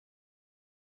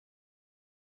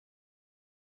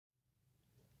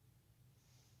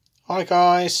Hi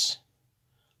guys,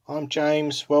 I'm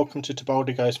James, welcome to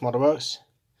Tibaldi Goes Modelworks,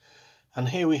 and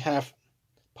here we have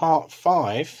part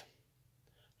 5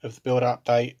 of the build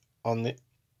update on the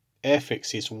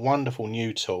Airfix's wonderful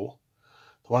new tool,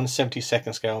 the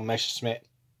 1/72 scale Messerschmitt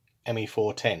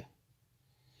Me410.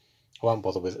 I won't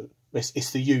bother with it,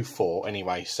 it's the U4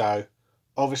 anyway, so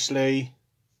obviously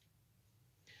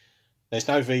there's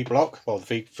no V-block, well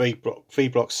the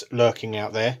V-block's lurking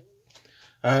out there.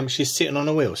 She's sitting on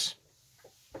the wheels.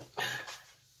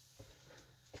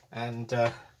 And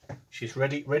she's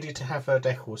ready to have her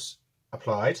decals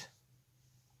applied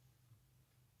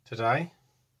today.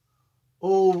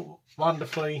 All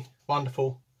wonderfully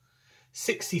wonderful,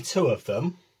 62 of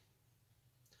them.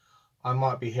 I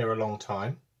might be here a long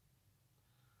time,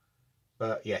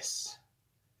 but yes,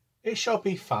 it shall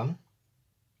be fun.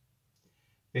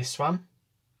 This one,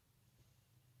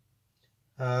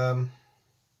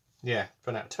 yeah,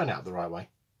 turn out the right way.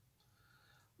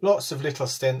 Lots of little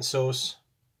stencils.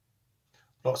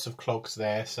 Lots of clogs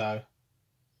there, so,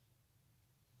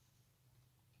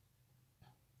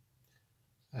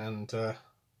 and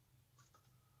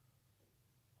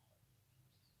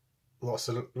lots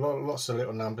of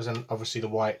little numbers, and obviously the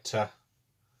white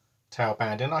tail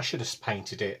banding. I should have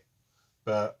painted it,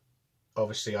 but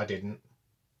obviously I didn't.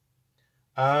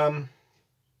 Let's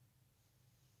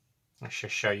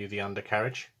just show you the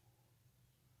undercarriage,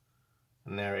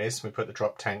 and there it is. We put the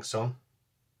drop tanks on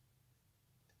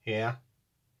here,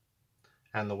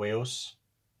 and the wheels.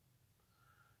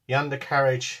 The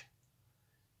undercarriage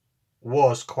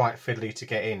was quite fiddly to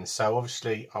get in, so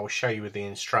obviously I will show you with the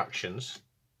instructions.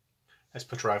 Let's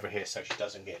put her over here so she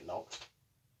doesn't get knocked.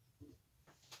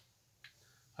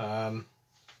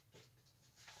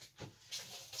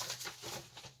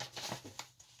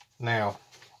 Now,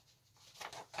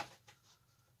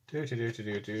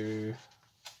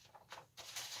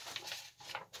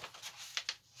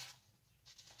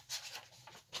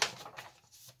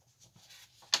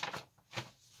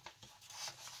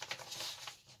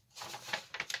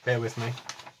 bear with me.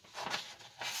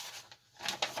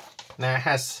 Now it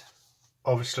has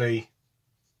obviously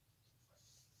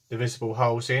the visible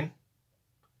holes in.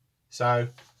 So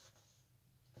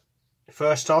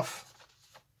first off,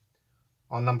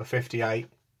 on number 58,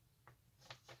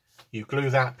 you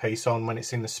glue that piece on when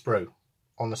it's in the sprue.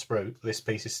 On the sprue, this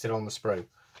piece is still on the sprue,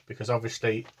 because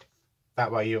obviously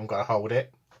that way you haven't got to hold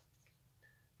it.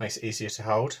 Makes it easier to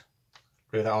hold.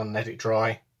 Glue that on, let it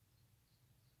dry.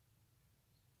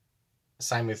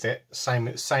 Same with it. Same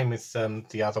with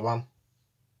the other one.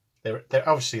 They're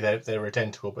obviously they're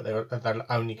identical, but they'll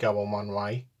only go on one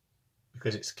way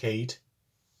because it's keyed.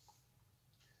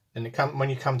 And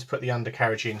when you come to put the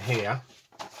undercarriage in here,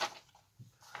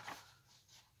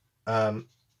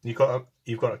 you've got a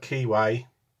keyway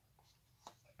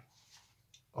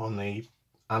on the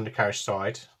undercarriage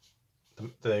side,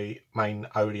 the main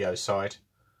oleo side,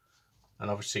 and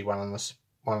obviously one on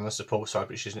the support side,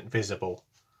 which isn't visible.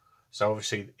 So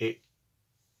obviously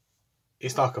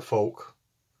it's like a fork,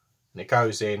 and it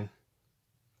goes in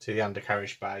to the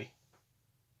undercarriage bay.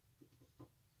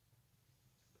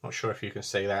 Not sure if you can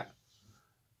see that.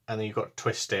 And then you've got to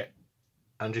twist it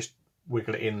and just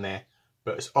wiggle it in there.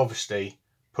 But it's obviously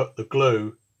put the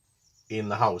glue in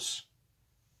the holes,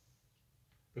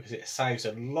 because it saves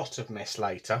a lot of mess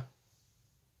later.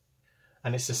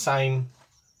 And it's the same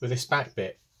with this back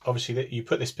bit. Obviously that you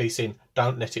put this piece in,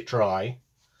 don't let it dry.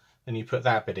 Then you put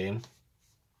that bit in,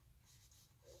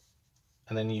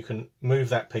 and then you can move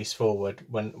that piece forward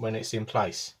when it's in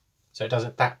place, so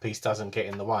that piece doesn't get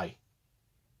in the way.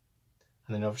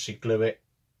 And then obviously glue it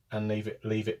and leave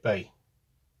it be.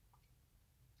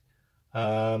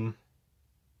 And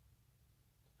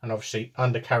obviously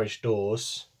undercarriage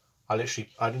doors, I literally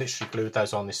glued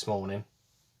those on this morning,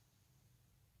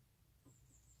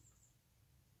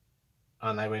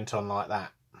 and they went on like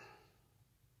that.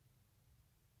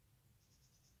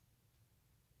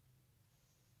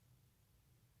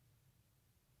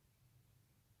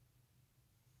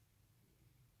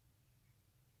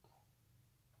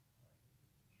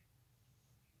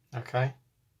 Okay, and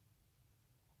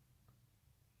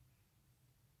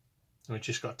we've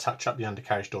just got to touch up the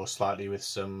undercarriage door slightly with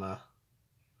some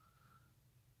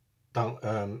light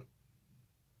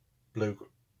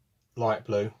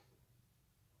blue,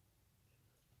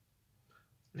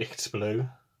 liquid blue.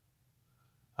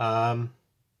 Yeah,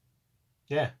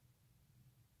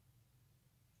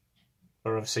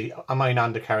 but obviously a main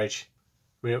undercarriage,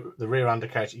 the rear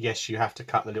undercarriage, yes, you have to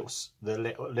cut the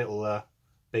little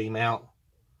beam out,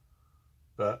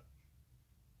 but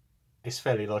it's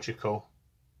fairly logical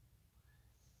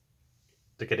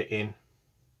to get it in.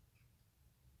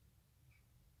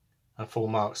 and full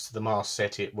marks to the mast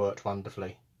set. It worked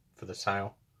wonderfully for the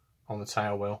tail, on the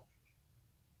tail wheel.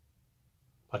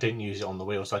 I didn't use it on the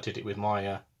wheels, I did it with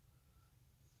my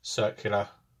circular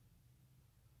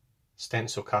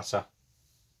stencil cutter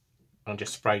and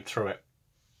just sprayed through it.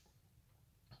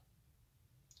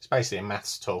 It's basically a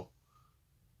maths tool.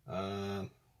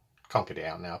 Can't get it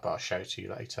out now, but I'll show it to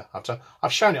you later.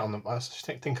 I've shown it on the. I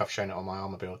think I've shown it on my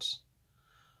armour builds.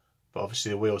 But obviously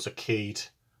the wheels are keyed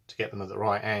to get them at the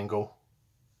right angle.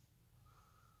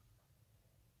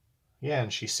 Yeah,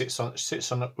 and she sits on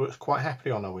it quite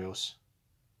happily on her wheels.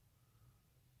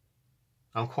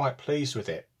 I'm quite pleased with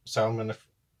it. So I'm going to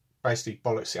basically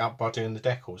bollocks it up by doing the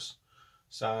decals.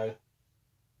 So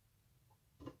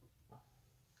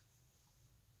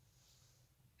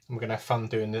we're going to have fun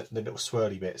doing the little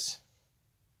swirly bits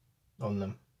on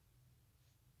them.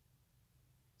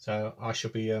 So I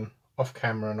shall be off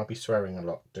camera and I'll be swearing a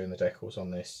lot doing the decals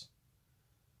on this.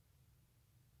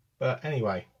 But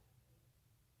anyway,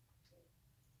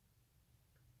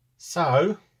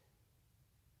 so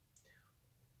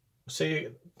we'll see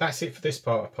you. That's it for this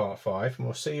part of part 5, and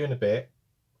we'll see you in a bit.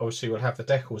 Obviously we'll have the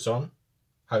decals on,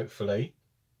 hopefully,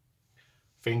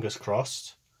 fingers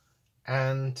crossed,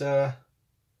 and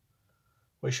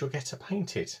we shall get it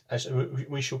painted. As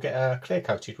we shall get clear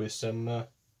coated with some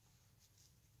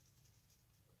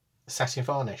satin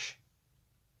varnish.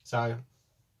 So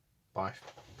bye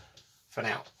for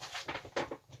now.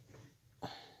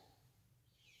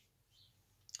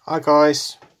 Hi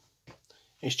guys,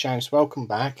 it's James, welcome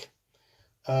back.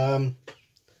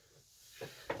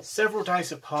 Several days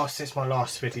have passed since my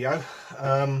last video.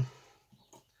 Had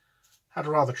a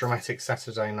rather dramatic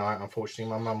Saturday night.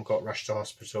 Unfortunately, my mum got rushed to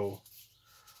hospital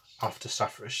after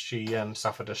she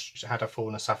had a fall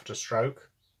and suffered a stroke,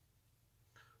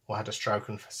 or had a stroke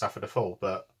and suffered a fall.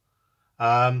 But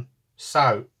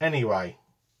so anyway,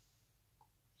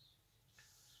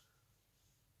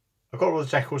 I've got all the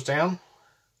decals down.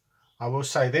 I will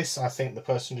say this, I think the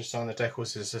person who designed the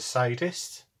decals is a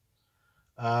sadist.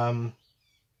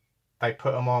 They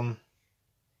put them on,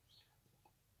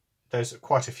 there's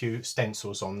quite a few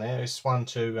stencils on there. It's 1,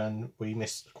 2, and we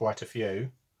missed quite a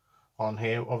few on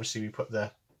here. Obviously we put the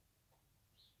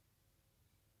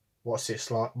what's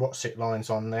it lines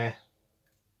on there,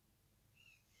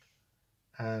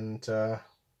 and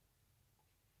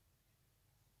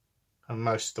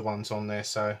most of the ones on there.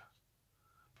 So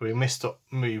we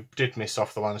did miss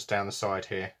off the ones down the side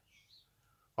here.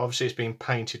 Obviously it's been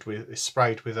painted with, it's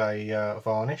sprayed with a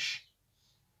varnish.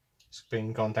 It's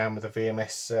been gone down with a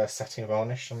VMS satin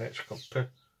varnish, and it's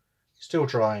still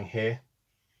drying here,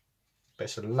 but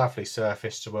it's a lovely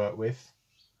surface to work with.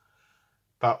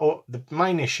 But the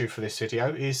main issue for this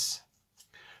video is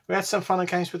we had some fun and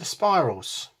games with the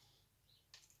spirals.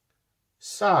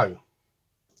 So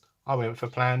I went for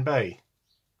plan B,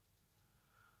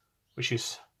 which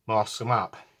is mask them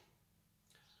up.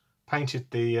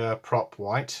 Painted the prop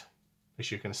white,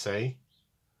 as you can see.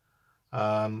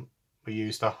 We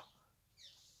used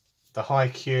the high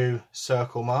Q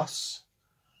circle masks.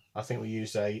 I think we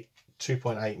used a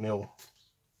 2.8mm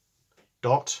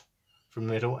dot from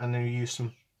the middle, and then we used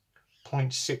some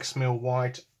 0.6mm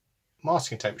wide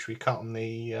masking tape, which we cut on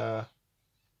the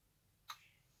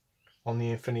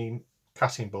Infinity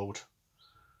cutting board,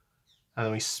 and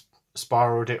then we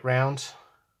spiraled it round,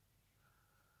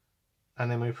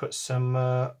 and then we put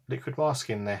some liquid mask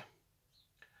in there.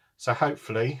 So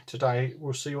hopefully today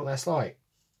we'll see what that's like.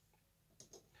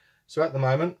 So at the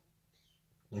moment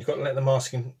you've got to let the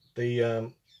masking,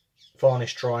 the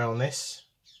varnish dry on this,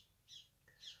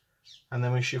 and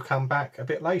then we shall come back a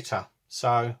bit later.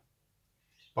 So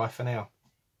bye for now.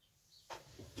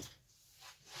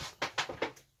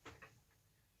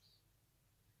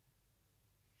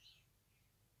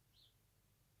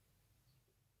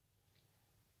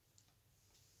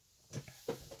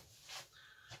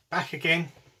 Back again.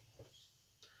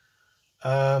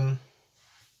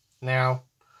 Now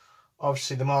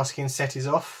obviously the masking set is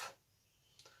off,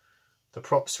 the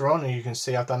props are on, and you can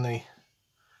see I've done the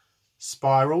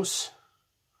spirals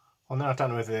on there. I don't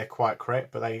know whether they're quite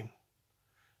correct, but they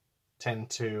tend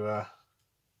to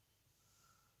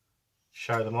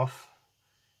show them off.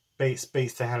 Beats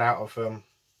the hell out of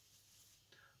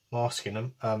masking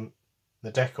them,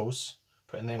 the decals,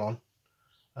 putting them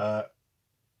on.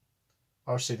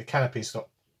 Obviously the canopy's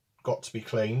got to be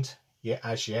cleaned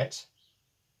as yet,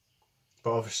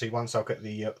 but obviously once I get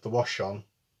the wash on,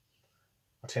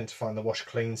 I tend to find the wash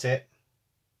cleans it.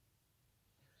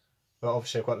 But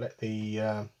obviously I've got to let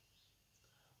the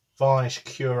varnish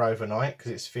cure overnight,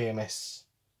 because it's VMS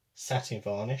satin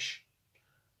varnish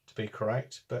to be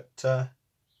correct. But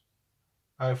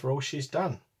overall she's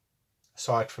done,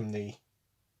 aside from the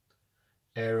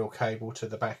aerial cable to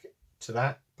the back to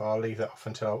that, but I'll leave that off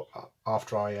until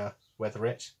after I weather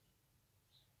it.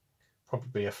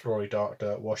 Probably a flory dark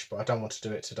dirt wash, but I don't want to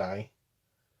do it today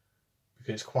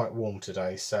because it's quite warm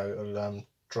today, so it'll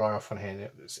dry off on here and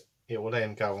it will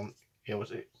then go on, it'll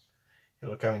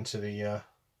go into the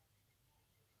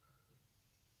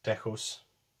decals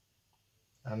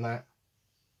and that.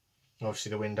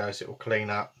 Obviously the windows it will clean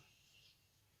up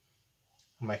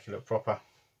and make it look proper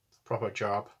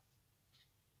job.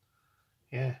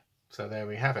 Yeah, so there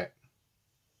we have it.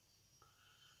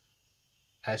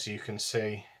 As you can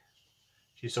see,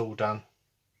 she's all done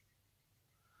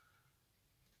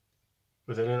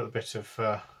with a little bit of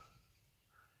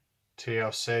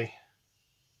TLC.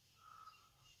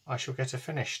 I shall get her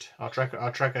finished. I'll drag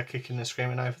her kicking and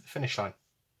screaming over the finish line.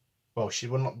 Well, she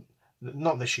will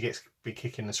not that she gets be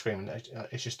kicking and screaming.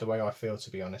 It's just the way I feel,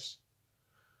 to be honest.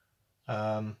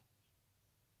 Because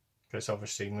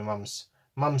obviously my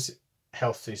mum's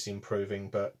health is improving,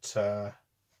 but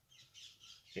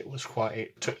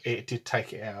it did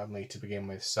take it out of me to begin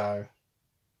with. So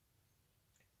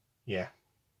yeah.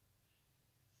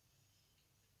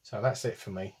 So that's it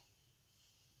for me.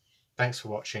 Thanks for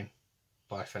watching.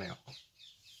 Bye for now.